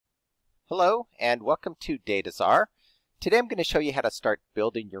Hello and welcome to Dataczar. Today I'm going to show you how to start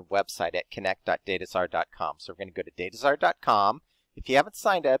building your website at connect.dataczar.com. So we're going to go to dataczar.com. If you haven't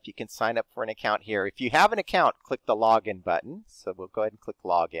signed up, you can sign up for an account here. If you have an account, click the login button. So we'll go ahead and click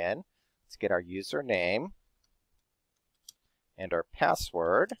login. Let's get our username and our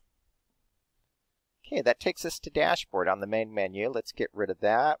password. Okay, that takes us to dashboard on the main menu. Let's get rid of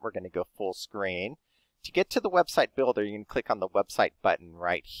that. We're going to go full screen. To get to the website builder, you can click on the website button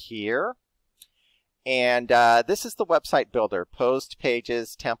right here. And this is the website builder: post,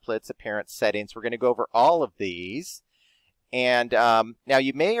 pages, templates, appearance, settings. We're going to go over all of these. And now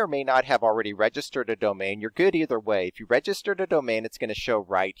you may or may not have already registered a domain. You're good either way. If you registered a domain, it's going to show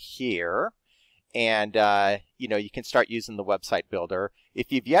right here. And you can start using the website builder.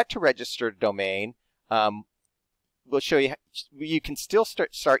 If you've yet to register a domain, we'll show you. You can still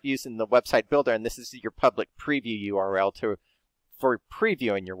start using the website builder, and this is your public preview URL for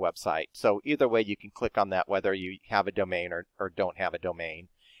previewing your website. So either way, you can click on that whether you have a domain or don't have a domain.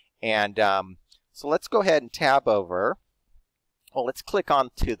 And so let's go ahead and tab over. Well, let's click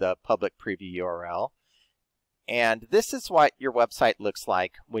on to the public preview URL. And this is what your website looks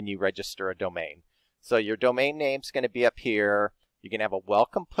like when you register a domain. So your domain name is going to be up here. You're going to have a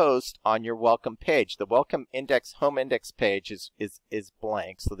welcome post on your welcome page. The welcome index, home index page is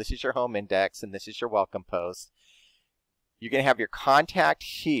blank. So this is your home index and this is your welcome post. You're going to have your contact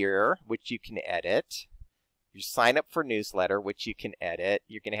here, which you can edit. Your sign up for newsletter, which you can edit.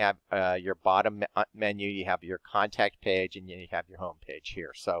 You're going to have your bottom menu. You have your contact page and you have your home page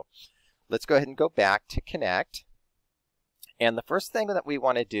here. So let's go ahead and go back to Connect. And the first thing that we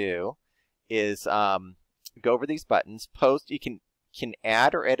want to do is go over these buttons. Post, you can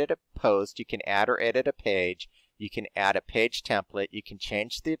add or edit a post. You can add or edit a page. You can add a page template. You can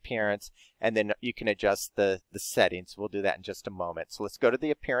change the appearance, and then you can adjust the settings. We'll do that in just a moment. So let's go to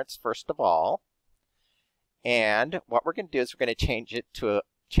the appearance first of all. And what we're going to do is we're going to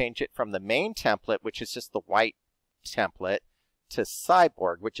change it from the main template, which is just the white template, to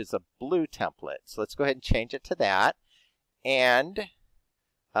Cyborg, which is a blue template. So let's go ahead and change it to that. And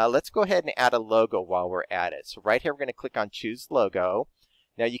let's go ahead and add a logo while we're at it. So right here, we're going to click on Choose Logo.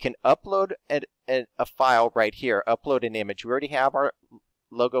 Now you can upload a file right here, upload an image. We already have our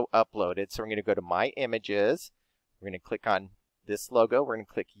logo uploaded, so we're going to go to My Images. We're going to click on this logo. We're going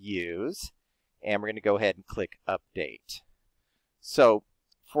to click Use, and we're going to go ahead and click Update. So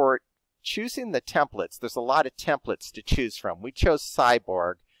for choosing the templates, there's a lot of templates to choose from. We chose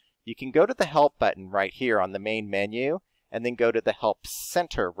Cyborg. You can go to the Help button right here on the main menu, and then go to the Help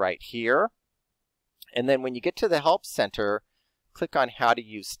Center right here. And then when you get to the Help Center, click on How to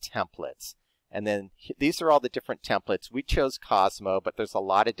Use Templates. And then these are all the different templates. We chose Cosmo, but there's a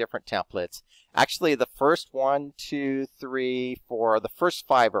lot of different templates. Actually, the first 1, 2, 3, 4, the first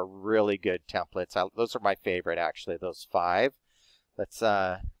 5 are really good templates. Those are my favorite, actually, those 5. Let's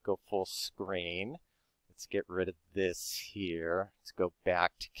go full screen. Let's get rid of this here. Let's go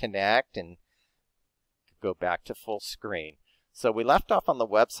back to Connect and go back to full screen. So we left off on the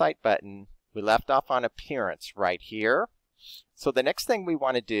website button. We left off on appearance right here. So the next thing we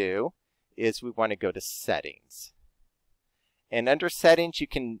want to do is we want to go to settings. And under settings, you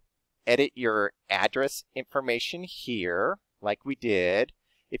can edit your address information here like we did.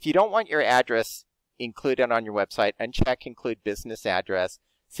 If you don't want your address included on your website, uncheck Include Business Address.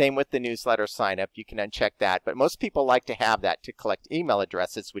 Same with the newsletter sign up. You can uncheck that. But most people like to have that to collect email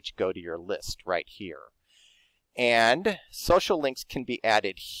addresses, which go to your list right here. And social links can be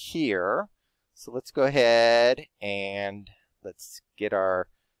added here. So let's go ahead and let's get our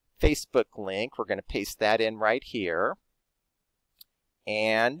Facebook link. We're going to paste that in right here.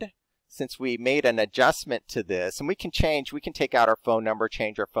 And since we made an adjustment to this, and we can take out our phone number,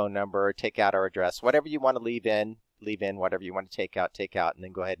 change our phone number, take out our address, whatever you want to leave in, whatever you want to take out, and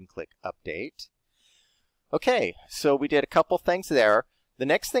then go ahead and click Update. Okay, so we did a couple things there. The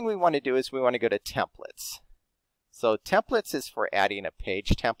next thing we want to do is we want to go to Templates. So Templates is for adding a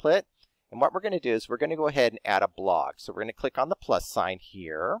page template. And what we're going to do is we're going to go ahead and add a blog. So we're going to click on the plus sign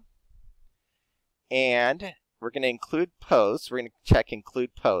here. And we're going to include posts. We're going to check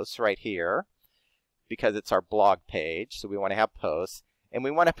Include Posts right here because it's our blog page. So we want to have posts. And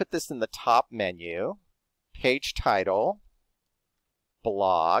we want to put this in the top menu, page title,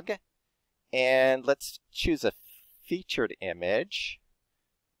 blog. And let's choose a featured image.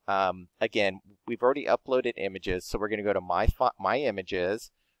 Again, we've already uploaded images, so we're going to go to My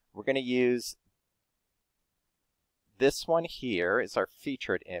Images. We're going to use this one here is our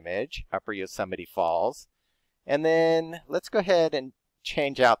featured image, Upper Yosemite Falls. And then let's go ahead and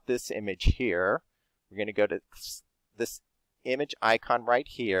change out this image here. We're going to go to this image icon right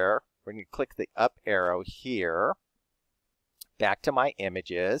here, We're going to click the up arrow here, back to my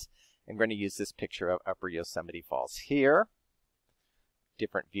images, and we're going to use this picture of Upper Yosemite Falls here.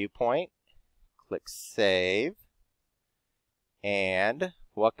 Different viewpoint. Click Save. And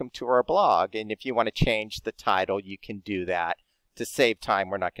welcome to our blog. And if you want to change the title, you can do that. To save time,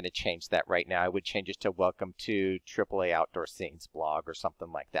 we're not going to change that right now. I would change it to Welcome to AAA Outdoor Scenes blog or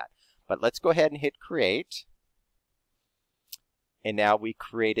something like that. But let's go ahead and hit Create. And now we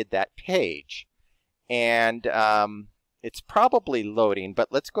created that page. And it's probably loading,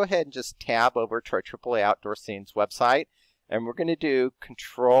 but let's go ahead and just tab over to our AAA Outdoor Scenes website. And we're going to do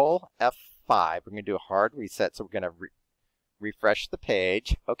Control F5. We're going to do a hard reset, so we're going to refresh the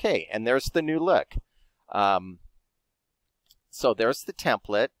page. Okay, and there's the new look. So there's the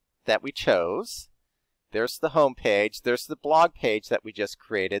template that we chose. There's the home page. There's the blog page that we just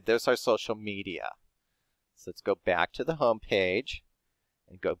created. There's our social media. So let's go back to the home page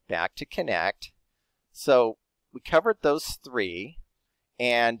and go back to Connect. So we covered those three.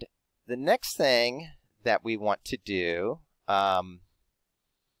 And the next thing that we want to do,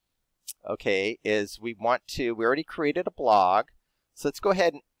 is we already created a blog. So let's go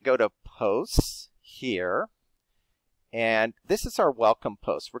ahead and go to Posts here. And this is our welcome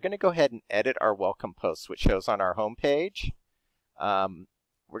post. We're going to go ahead and edit our welcome post, which shows on our home page.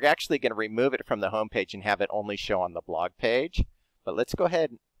 We're actually going to remove it from the home page and have it only show on the blog page. But let's go ahead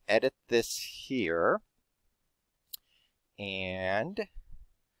and edit this here. And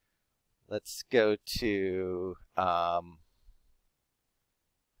let's go to right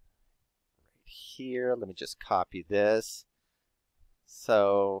here. Let me just copy this.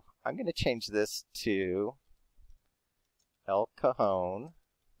 So I'm going to change this to El Cajon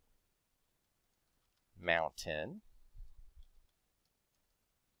Mountain.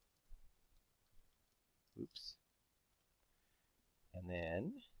 Oops. And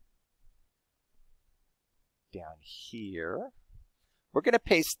then down here, we're going to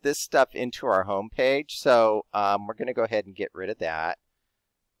paste this stuff into our home page. So we're going to go ahead and get rid of that.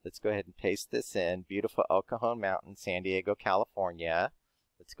 Let's go ahead and paste this in. Beautiful El Cajon Mountain, San Diego, California.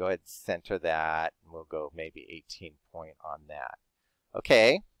 Let's go ahead and center that, and we'll go maybe 18 point on that.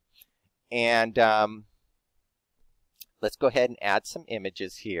 Okay, and let's go ahead and add some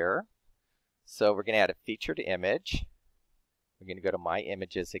images here. So we're going to add a featured image. We're going to go to My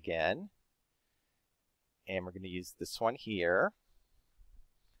Images again, and we're going to use this one here.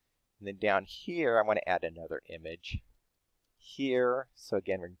 And then down here, I want to add another image here. So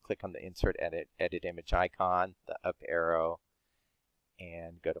again, we're going to click on the Insert Edit Image icon, the up arrow,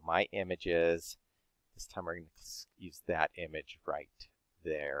 and go to My Images. This time we're going to use that image right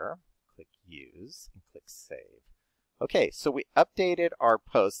there. Click Use and click Save. Okay, so we updated our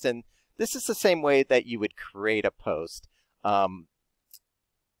post, and this is the same way that you would create a post,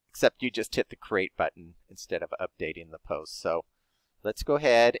 except you just hit the Create button instead of updating the post. So let's go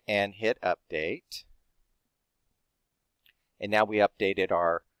ahead and hit Update. And now we updated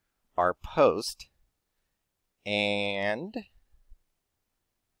our post. And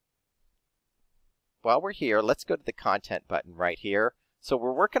while we're here, let's go to the Content button right here. So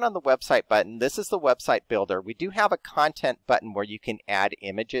we're working on the Website button. This is the website builder. We do have a Content button where you can add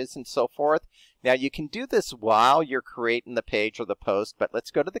images and so forth. Now you can do this while you're creating the page or the post, but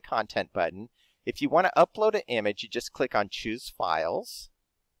let's go to the Content button. If you want to upload an image, you just click on Choose Files.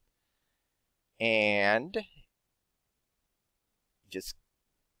 And just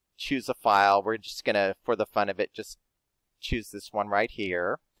choose a file. We're just going to, for the fun of it, just choose this one right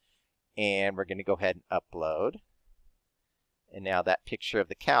here. And we're going to go ahead and upload. And now that picture of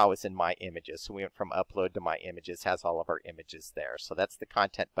the cow is in My Images. So we went from Upload to My Images, has all of our images there. So that's the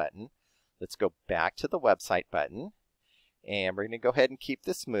Content button. Let's go back to the Website button. And we're going to go ahead and keep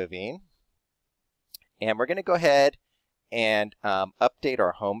this moving. And we're going to go ahead and update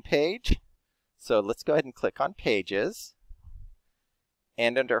our home page. So let's go ahead and click on Pages.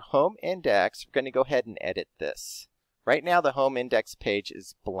 And under Home Index, we're going to go ahead and edit this. Right now, the Home Index page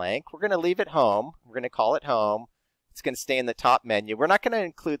is blank. We're going to leave it home. We're going to call it Home. It's going to stay in the top menu. We're not going to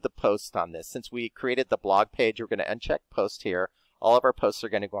include the post on this. Since we created the blog page, we're going to uncheck Post here. All of our posts are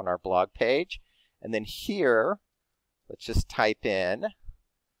going to go on our blog page. And then here, let's just type in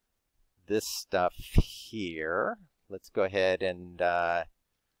this stuff here. Let's go ahead and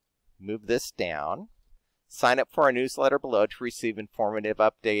move this down. Sign up for our newsletter below to receive informative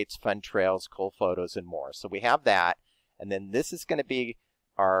updates, fun trails, cool photos, and more. So we have that. And then this is going to be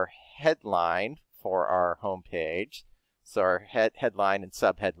our headline for our home page. So our headline and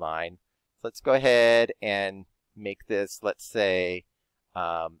subheadline. Let's go ahead and make this, let's say,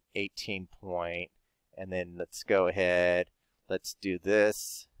 18 point. And then let's go ahead, let's do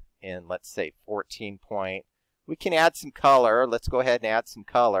this in, let's say, 14 point. We can add some color. Let's go ahead and add some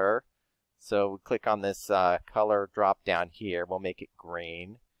color. So we click on this color drop down here. We'll make it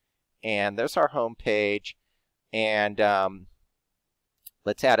green. And there's our home page. And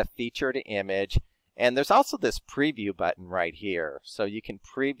let's add a featured image. And there's also this preview button right here. So you can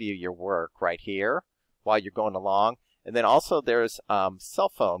preview your work right here while you're going along. And then also there's cell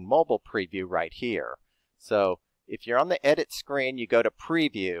phone mobile preview right here. So if you're on the edit screen, you go to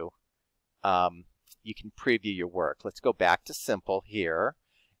preview. You can preview your work. Let's go back to simple here.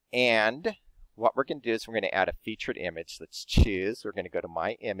 And what we're going to do is we're going to add a featured image. Let's choose. We're going to go to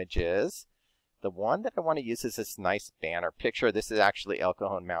My Images. The one that I want to use is this nice banner picture. This is actually El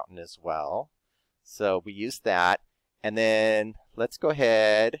Cajon Mountain as well. So we use that. And then let's go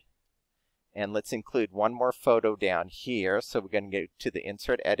ahead and let's include one more photo down here. So we're going to go to the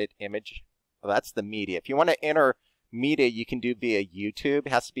Insert Edit Image. Well, that's the media. If you want to enter media, you can do via YouTube.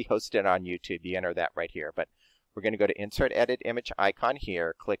 It has to be hosted on YouTube. You enter that right here. But we're going to go to Insert Edit Image icon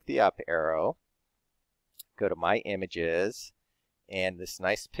here. Click the up arrow. Go to My Images. And this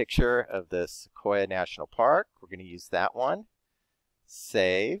nice picture of the Sequoia National Park. We're going to use that one.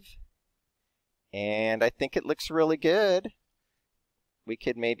 Save. And I think it looks really good. We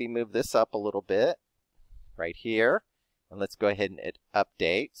could maybe move this up a little bit right here. And let's go ahead and hit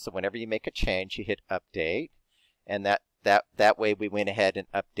update. So whenever you make a change, you hit update. And that way we went ahead and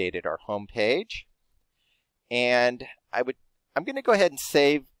updated our home page. And I'm going to go ahead and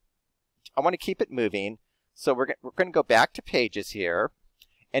save. I want to keep it moving. So we're going to go back to pages here.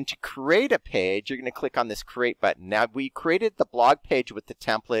 And to create a page, you're going to click on this create button. Now we created the blog page with the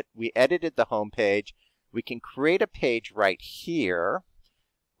template. We edited the home page. We can create a page right here.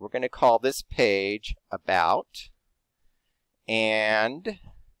 We're going to call this page About. And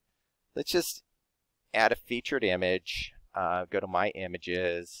let's just add a featured image. Go to My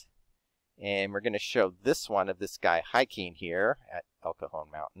Images. And we're going to show this one of this guy hiking here at El Cajon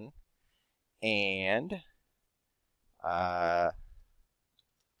Mountain. And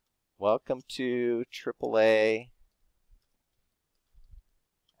welcome to AAA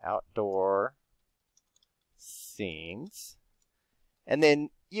Outdoor Scenes. And then,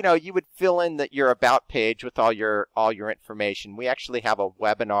 you know, you would fill in your About page with all your information. We actually have a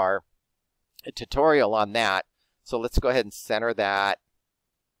webinar, a tutorial on that. So let's go ahead and center that.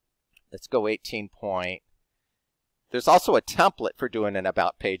 Let's go 18 point. There's also a template for doing an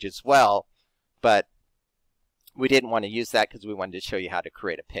About page as well, but we didn't want to use that because we wanted to show you how to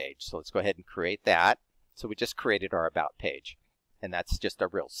create a page. So let's go ahead and create that. So we just created our About page. And that's just a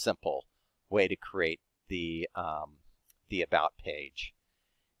real simple way to create the About page.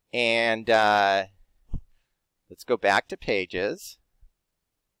 And let's go back to pages.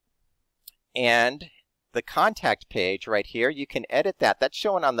 And the contact page right here, you can edit that. That's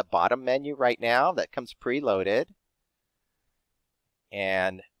showing on the bottom menu right now. That comes preloaded.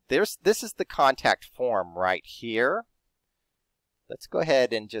 And this is the contact form right here. Let's go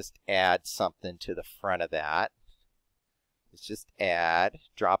ahead and just add something to the front of that. Let's just add,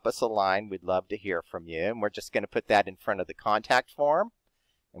 drop us a line. We'd love to hear from you. And we're just going to put that in front of the contact form.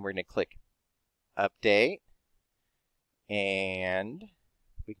 And we're going to click Update. And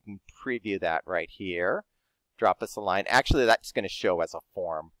we can preview that right here. Drop us a line. Actually, that's going to show as a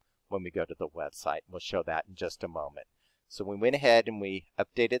form when we go to the website. We'll show that in just a moment. So we went ahead and we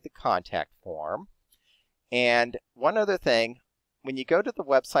updated the contact form. And one other thing, when you go to the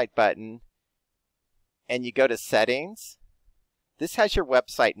website button and you go to Settings, this has your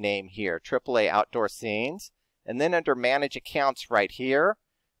website name here, AAA Outdoor Scenes. And then under Manage Accounts right here,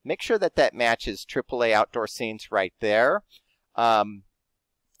 make sure that that matches AAA Outdoor Scenes right there.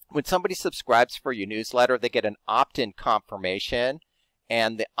 When somebody subscribes for your newsletter, they get an opt-in confirmation.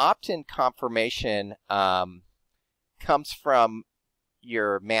 And the opt-in confirmation comes from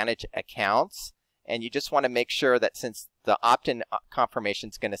your Manage Accounts. And you just want to make sure that since the opt-in confirmation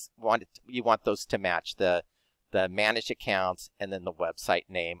is going to you want those to match the Manage Accounts and then the website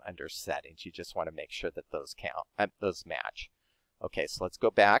name under Settings. You just want to make sure that those match. Okay, so let's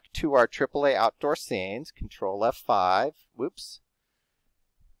go back to our AAA Outdoor Scenes. Control F5. Whoops.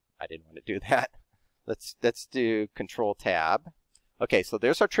 I didn't want to do that. Let's do Control Tab. Okay, so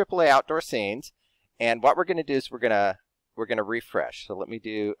there's our AAA Outdoor Scenes. And what we're going to do is we're going to refresh. So let me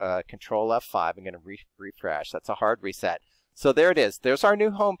do Control F5. I'm going to refresh. That's a hard reset. So there it is. There's our new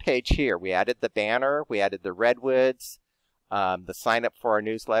home page here. We added the banner. We added the redwoods, the sign up for our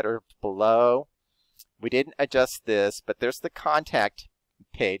newsletter below. We didn't adjust this, but there's the contact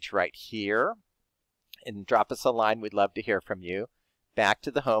page right here. And drop us a line. We'd love to hear from you. Back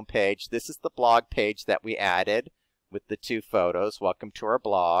to the home page. This is the blog page that we added with the 2 photos. Welcome to our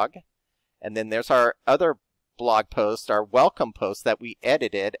blog. And then there's our other blog post, our welcome post that we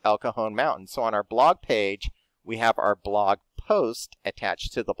edited, El Cajon Mountain. So on our blog page, we have our blog post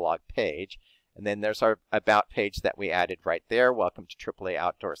attached to the blog page. And then there's our about page that we added right there. Welcome to AAA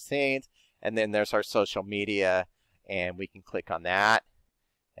Outdoor Scenes. And then there's our social media, and we can click on that.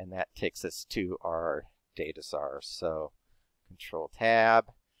 And that takes us to our Dataczar. So Control Tab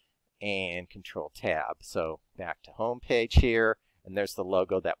and Control Tab. So back to home page here. And there's the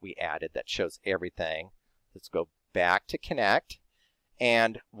logo that we added that shows everything. Let's go back to Connect.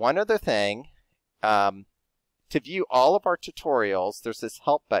 And one other thing, to view all of our tutorials, there's this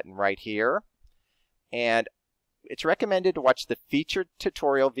help button right here. And it's recommended to watch the featured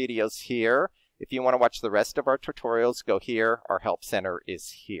tutorial videos here. If you want to watch the rest of our tutorials, go here. Our help center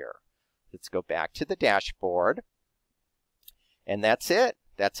is here. Let's go back to the dashboard. And that's it.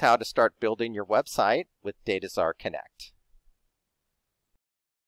 That's how to start building your website with Dataczar Connect.